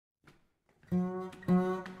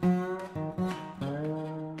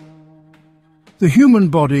The human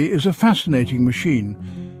body is a fascinating machine.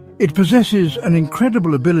 It possesses an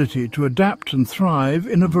incredible ability to adapt and thrive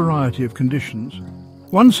in a variety of conditions.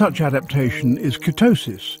 One such adaptation is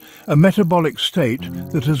ketosis, a metabolic state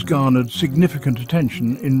that has garnered significant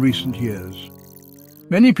attention in recent years.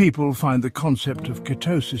 Many people find the concept of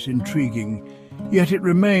ketosis intriguing, yet it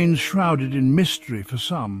remains shrouded in mystery for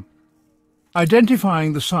some.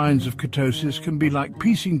 Identifying the signs of ketosis can be like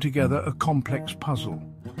piecing together a complex puzzle.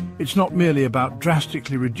 It's not merely about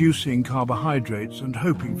drastically reducing carbohydrates and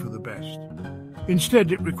hoping for the best.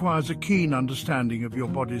 Instead, it requires a keen understanding of your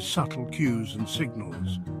body's subtle cues and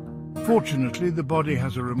signals. Fortunately, the body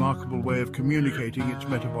has a remarkable way of communicating its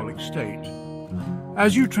metabolic state.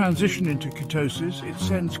 As you transition into ketosis, it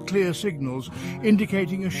sends clear signals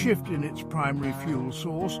indicating a shift in its primary fuel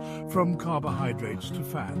source from carbohydrates to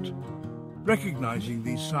fat. Recognizing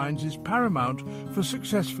these signs is paramount for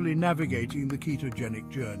successfully navigating the ketogenic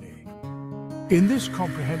journey. In this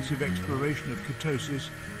comprehensive exploration of ketosis,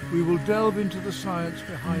 we will delve into the science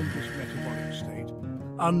behind this metabolic state,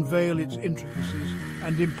 unveil its intricacies,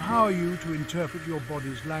 and empower you to interpret your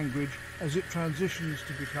body's language as it transitions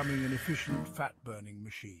to becoming an efficient fat-burning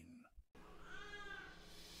machine.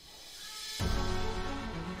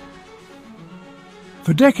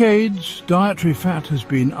 For decades, dietary fat has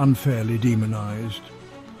been unfairly demonized.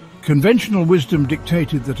 Conventional wisdom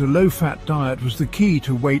dictated that a low-fat diet was the key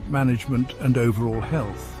to weight management and overall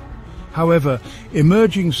health. However,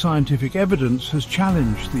 emerging scientific evidence has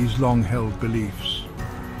challenged these long-held beliefs.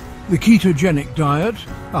 The ketogenic diet,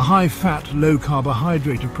 a high-fat,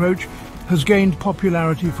 low-carbohydrate approach, has gained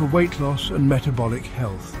popularity for weight loss and metabolic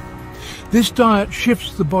health. This diet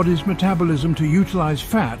shifts the body's metabolism to utilize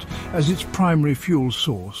fat as its primary fuel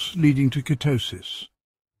source, leading to ketosis.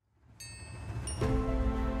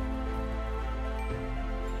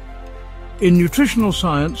 In nutritional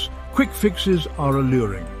science, quick fixes are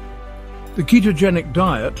alluring. The ketogenic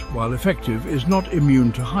diet, while effective, is not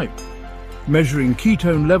immune to hype. Measuring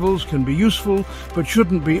ketone levels can be useful, but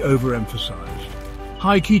shouldn't be overemphasized.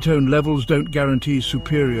 High ketone levels don't guarantee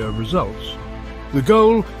superior results. The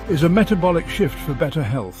goal is a metabolic shift for better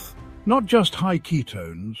health, not just high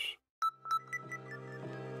ketones.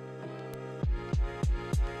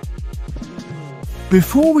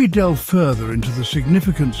 Before we delve further into the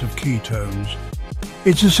significance of ketones,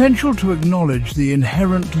 it's essential to acknowledge the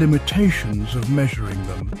inherent limitations of measuring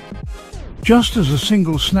them. Just as a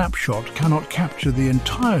single snapshot cannot capture the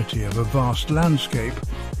entirety of a vast landscape,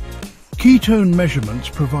 ketone measurements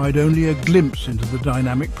provide only a glimpse into the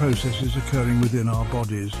dynamic processes occurring within our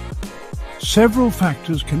bodies. Several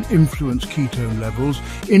factors can influence ketone levels,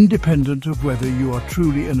 independent of whether you are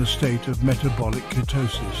truly in a state of metabolic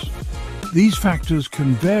ketosis. These factors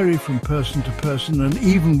can vary from person to person and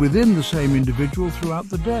even within the same individual throughout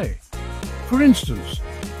the day. For instance,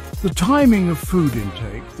 the timing of food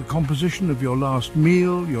intake, the composition of your last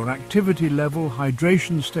meal, your activity level,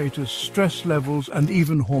 hydration status, stress levels, and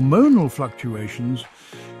even hormonal fluctuations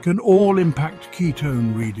can all impact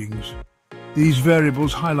ketone readings. These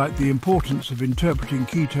variables highlight the importance of interpreting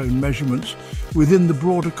ketone measurements within the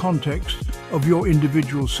broader context of your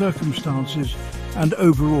individual circumstances and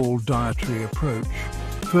overall dietary approach.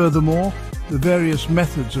 Furthermore, the various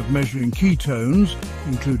methods of measuring ketones,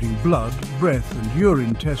 including blood, breath, and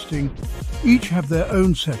urine testing, each have their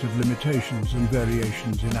own set of limitations and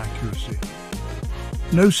variations in accuracy.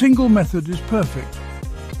 No single method is perfect,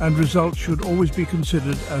 and results should always be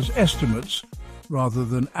considered as estimates rather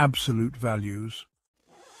than absolute values.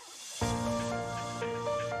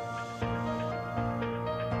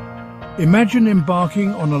 Imagine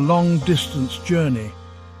embarking on a long-distance journey.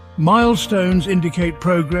 Milestones indicate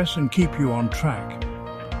progress and keep you on track.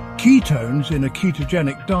 Ketones in a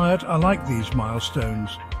ketogenic diet are like these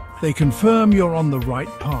milestones. They confirm you're on the right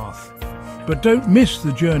path. But don't miss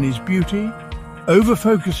the journey's beauty.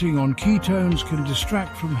 Over-focusing on ketones can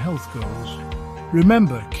distract from health goals.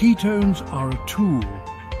 Remember, ketones are a tool,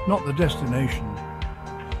 not the destination.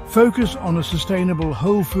 Focus on a sustainable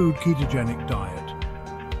whole-food ketogenic diet.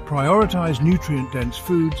 Prioritize nutrient-dense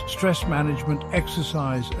foods, stress management,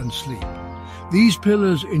 exercise, and sleep. These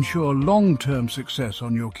pillars ensure long-term success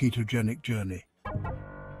on your ketogenic journey.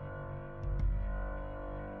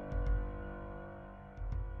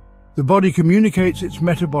 The body communicates its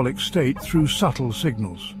metabolic state through subtle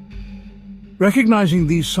signals. Recognizing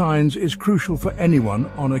these signs is crucial for anyone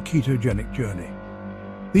on a ketogenic journey.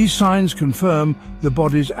 These signs confirm the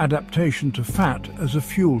body's adaptation to fat as a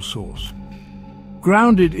fuel source.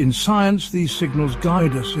 Grounded in science, these signals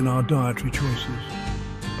guide us in our dietary choices.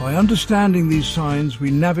 By understanding these signs, we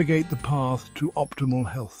navigate the path to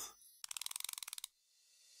optimal health.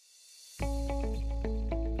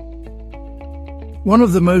 One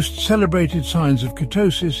of the most celebrated signs of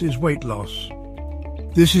ketosis is weight loss.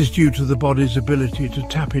 This is due to the body's ability to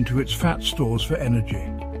tap into its fat stores for energy.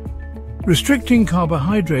 Restricting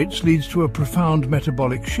carbohydrates leads to a profound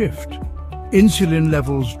metabolic shift. Insulin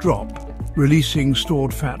levels drop, releasing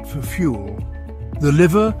stored fat for fuel. The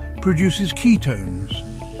liver produces ketones,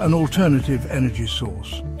 an alternative energy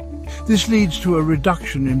source. This leads to a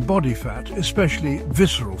reduction in body fat, especially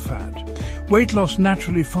visceral fat. Weight loss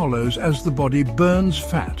naturally follows as the body burns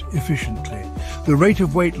fat efficiently. The rate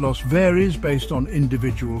of weight loss varies based on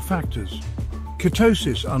individual factors.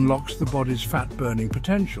 Ketosis unlocks the body's fat-burning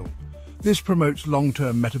potential. This promotes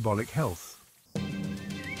long-term metabolic health.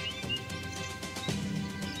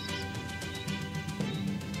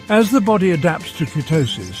 As the body adapts to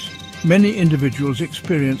ketosis, many individuals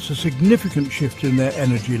experience a significant shift in their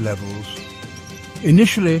energy levels.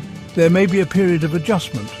 Initially, there may be a period of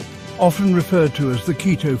adjustment, often referred to as the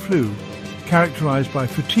keto flu, characterized by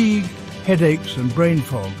fatigue, headaches and brain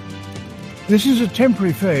fog. This is a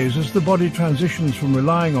temporary phase as the body transitions from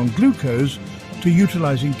relying on glucose to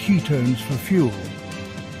utilizing ketones for fuel.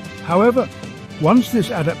 However, once this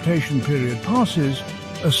adaptation period passes,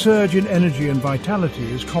 a surge in energy and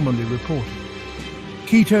vitality is commonly reported.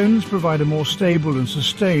 Ketones provide a more stable and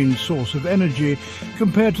sustained source of energy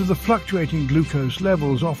compared to the fluctuating glucose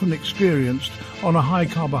levels often experienced on a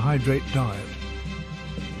high-carbohydrate diet.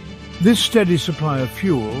 This steady supply of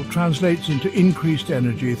fuel translates into increased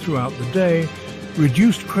energy throughout the day,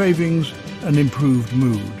 reduced cravings, and improved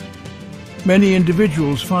mood. Many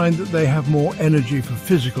individuals find that they have more energy for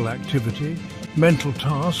physical activity, mental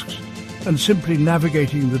tasks, and simply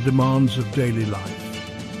navigating the demands of daily life.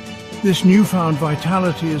 This newfound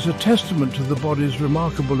vitality is a testament to the body's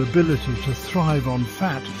remarkable ability to thrive on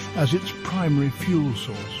fat as its primary fuel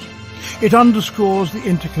source. It underscores the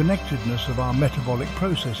interconnectedness of our metabolic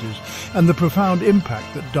processes and the profound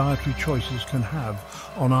impact that dietary choices can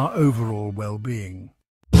have on our overall well-being.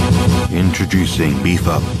 Introducing Beef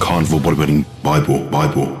Up Carnivore Bodybuilding Bible.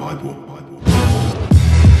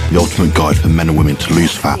 The ultimate guide for men and women to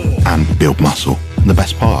lose fat and build muscle. And the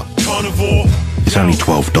best part, Carnivore. it's only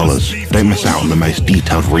 $12. Don't miss out on the most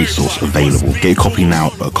detailed resource available. Get a copy now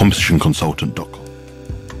at compositionconsultant.com.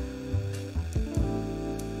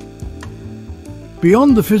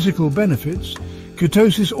 Beyond the physical benefits,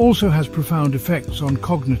 ketosis also has profound effects on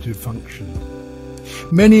cognitive function.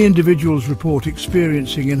 Many individuals report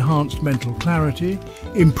experiencing enhanced mental clarity,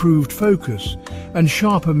 improved focus, and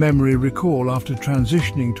sharper memory recall after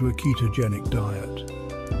transitioning to a ketogenic diet.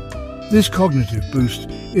 This cognitive boost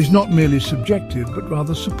is not merely subjective, but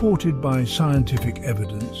rather supported by scientific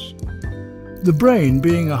evidence. The brain,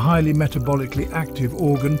 being a highly metabolically active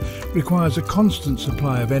organ, requires a constant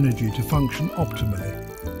supply of energy to function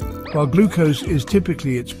optimally. While glucose is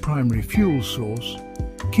typically its primary fuel source,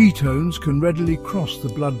 ketones can readily cross the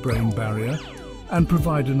blood-brain barrier and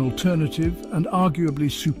provide an alternative and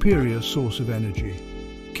arguably superior source of energy.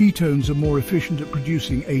 Ketones are more efficient at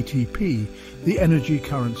producing ATP, the energy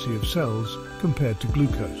currency of cells, compared to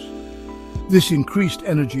glucose. This increased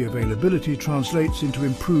energy availability translates into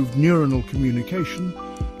improved neuronal communication,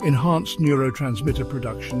 enhanced neurotransmitter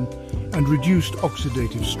production, and reduced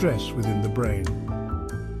oxidative stress within the brain.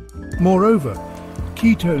 Moreover,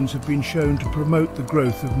 ketones have been shown to promote the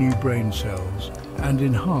growth of new brain cells and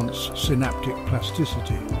enhance synaptic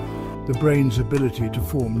plasticity, the brain's ability to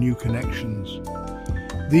form new connections.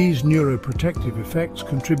 These neuroprotective effects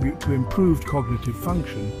contribute to improved cognitive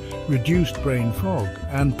function, reduced brain fog,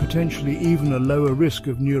 and potentially even a lower risk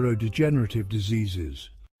of neurodegenerative diseases.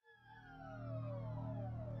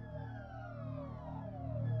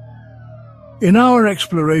 In our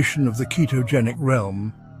exploration of the ketogenic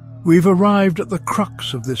realm, we've arrived at the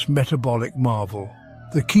crux of this metabolic marvel,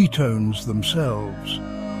 the ketones themselves.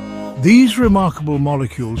 These remarkable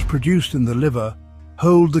molecules produced in the liver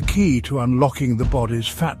hold the key to unlocking the body's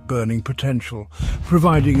fat-burning potential,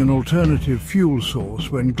 providing an alternative fuel source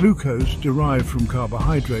when glucose derived from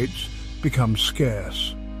carbohydrates becomes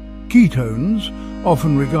scarce. Ketones,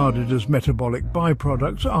 often regarded as metabolic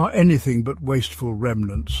byproducts, are anything but wasteful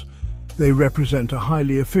remnants. They represent a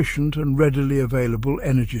highly efficient and readily available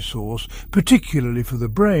energy source, particularly for the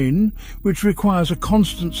brain, which requires a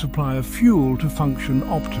constant supply of fuel to function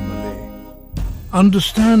optimally.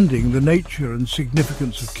 Understanding the nature and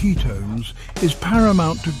significance of ketones is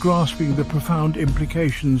paramount to grasping the profound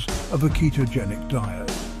implications of a ketogenic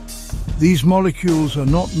diet. These molecules are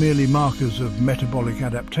not merely markers of metabolic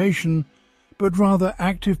adaptation, but rather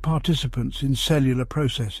active participants in cellular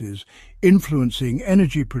processes influencing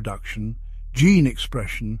energy production, gene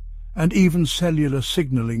expression, and even cellular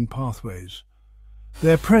signaling pathways.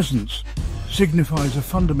 Their presence signifies a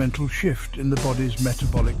fundamental shift in the body's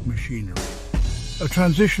metabolic machinery, a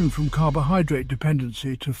transition from carbohydrate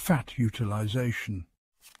dependency to fat utilization.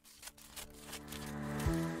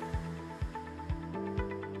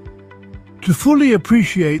 To fully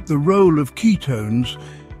appreciate the role of ketones,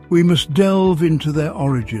 we must delve into their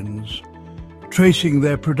origins, tracing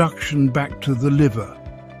their production back to the liver,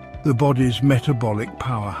 the body's metabolic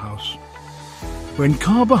powerhouse. When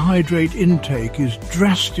carbohydrate intake is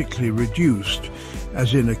drastically reduced,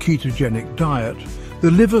 as in a ketogenic diet,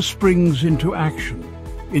 the liver springs into action,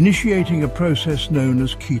 initiating a process known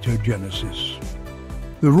as ketogenesis.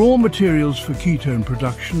 The raw materials for ketone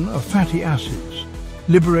production are fatty acids,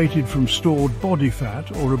 liberated from stored body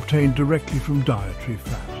fat or obtained directly from dietary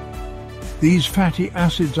fat. These fatty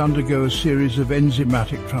acids undergo a series of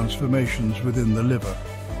enzymatic transformations within the liver,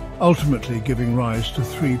 ultimately giving rise to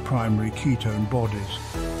three primary ketone bodies: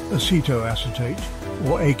 acetoacetate,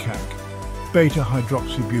 or ACAC,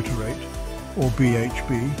 beta-hydroxybutyrate, or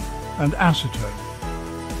BHB, and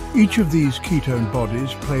acetone. Each of these ketone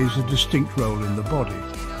bodies plays a distinct role in the body.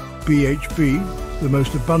 BHB, the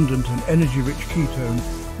most abundant and energy-rich ketone,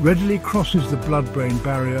 readily crosses the blood-brain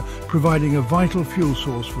barrier, providing a vital fuel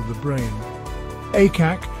source for the brain.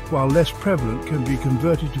 ACAC, while less prevalent, can be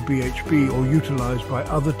converted to BHB or utilized by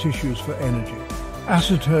other tissues for energy.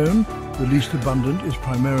 Acetone, the least abundant, is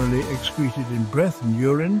primarily excreted in breath and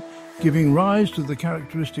urine, giving rise to the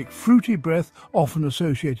characteristic fruity breath often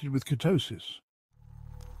associated with ketosis.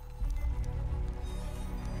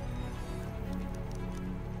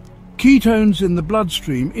 Ketones in the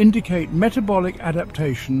bloodstream indicate metabolic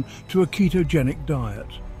adaptation to a ketogenic diet.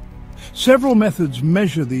 Several methods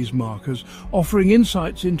measure these markers, offering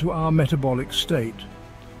insights into our metabolic state.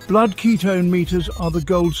 Blood ketone meters are the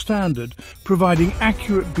gold standard, providing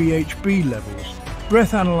accurate BHB levels.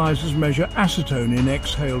 Breath analyzers measure acetone in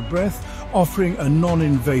exhaled breath, offering a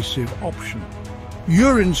non-invasive option.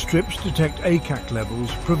 Urine strips detect ACAC levels,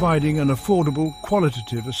 providing an affordable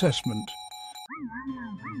qualitative assessment.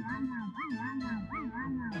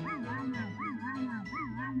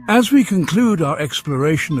 As we conclude our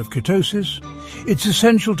exploration of ketosis, it's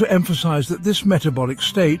essential to emphasize that this metabolic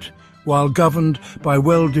state, while governed by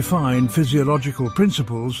well-defined physiological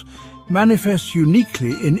principles, manifests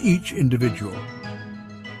uniquely in each individual.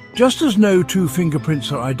 Just as no two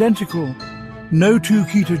fingerprints are identical, no two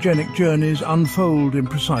ketogenic journeys unfold in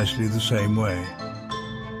precisely the same way.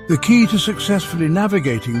 The key to successfully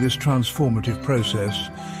navigating this transformative process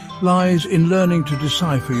lies in learning to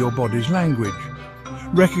decipher your body's language,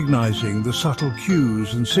 recognizing the subtle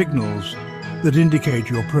cues and signals that indicate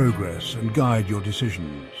your progress and guide your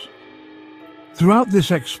decisions. Throughout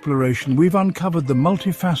this exploration, we've uncovered the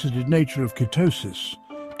multifaceted nature of ketosis,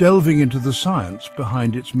 delving into the science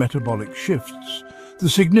behind its metabolic shifts, the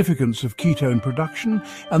significance of ketone production,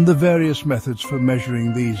 and the various methods for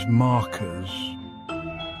measuring these markers.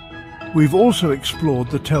 We've also explored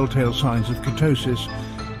the telltale signs of ketosis,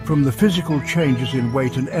 from the physical changes in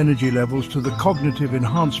weight and energy levels to the cognitive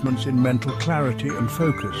enhancements in mental clarity and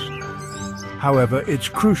focus. However, it's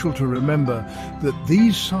crucial to remember that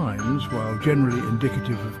these signs, while generally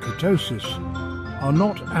indicative of ketosis, are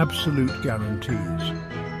not absolute guarantees.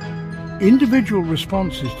 Individual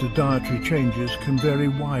responses to dietary changes can vary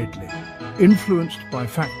widely, influenced by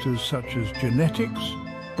factors such as genetics,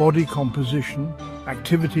 body composition,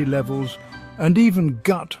 activity levels, and even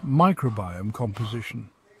gut microbiome composition.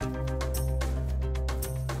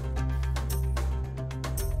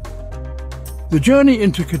 The journey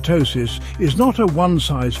into ketosis is not a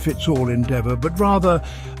one-size-fits-all endeavor, but rather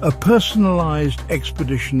a personalized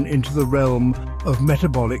expedition into the realm of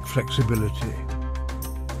metabolic flexibility.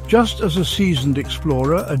 Just as a seasoned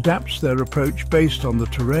explorer adapts their approach based on the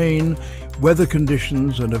terrain, weather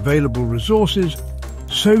conditions, and available resources,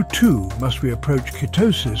 so too must we approach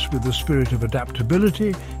ketosis with a spirit of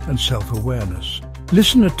adaptability and self-awareness.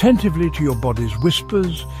 Listen attentively to your body's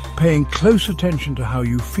whispers, paying close attention to how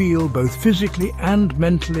you feel both physically and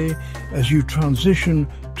mentally as you transition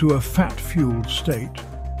to a fat-fueled state.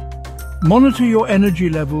 Monitor your energy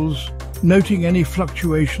levels, noting any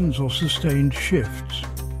fluctuations or sustained shifts.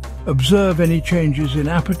 Observe any changes in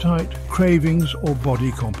appetite, cravings, or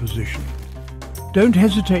body composition. Don't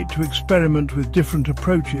hesitate to experiment with different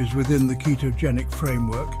approaches within the ketogenic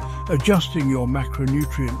framework, adjusting your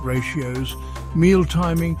macronutrient ratios, meal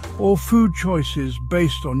timing, or food choices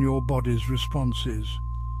based on your body's responses.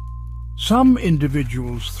 Some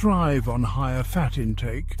individuals thrive on higher fat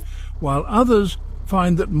intake, while others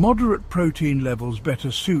find that moderate protein levels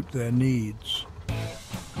better suit their needs.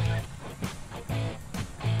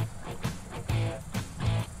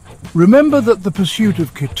 Remember that the pursuit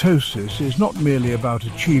of ketosis is not merely about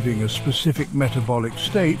achieving a specific metabolic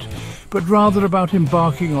state, but rather about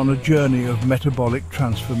embarking on a journey of metabolic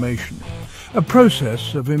transformation, a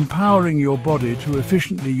process of empowering your body to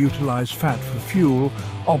efficiently utilize fat for fuel,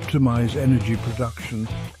 optimize energy production,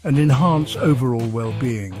 and enhance overall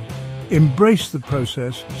well-being. Embrace the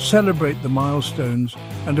process, celebrate the milestones,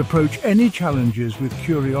 and approach any challenges with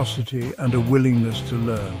curiosity and a willingness to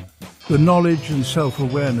learn. The knowledge and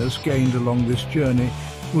self-awareness gained along this journey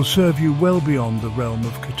will serve you well beyond the realm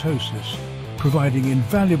of ketosis, providing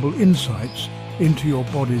invaluable insights into your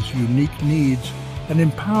body's unique needs and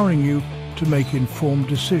empowering you to make informed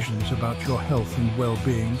decisions about your health and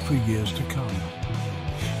well-being for years to come.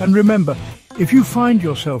 And remember, if you find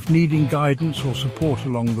yourself needing guidance or support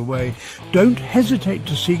along the way, don't hesitate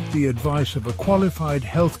to seek the advice of a qualified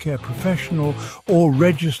healthcare professional or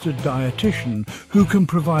registered dietitian who can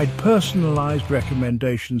provide personalized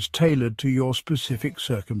recommendations tailored to your specific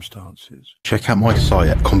circumstances. Check out my site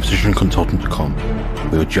at compositionconsultant.com,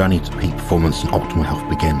 where your journey to peak performance and optimal health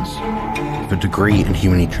begins. With a degree in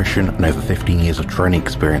human nutrition and over 15 years of training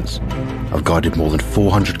experience, I've guided more than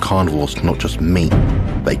 400 carnivores to not just meet,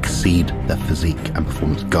 but exceed their physique and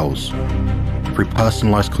performance goals. Through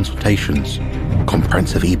personalized consultations,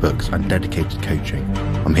 comprehensive ebooks, and dedicated coaching,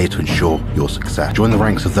 I'm here to ensure your success. Join the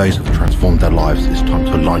ranks of those who have transformed their lives. It's time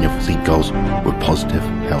to align your physique goals with positive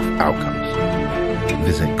health outcomes.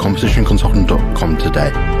 Visit compositionconsultant.com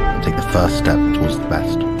today and take the first step towards the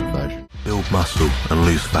best version. Build muscle and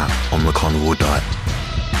lose fat on the carnivore diet.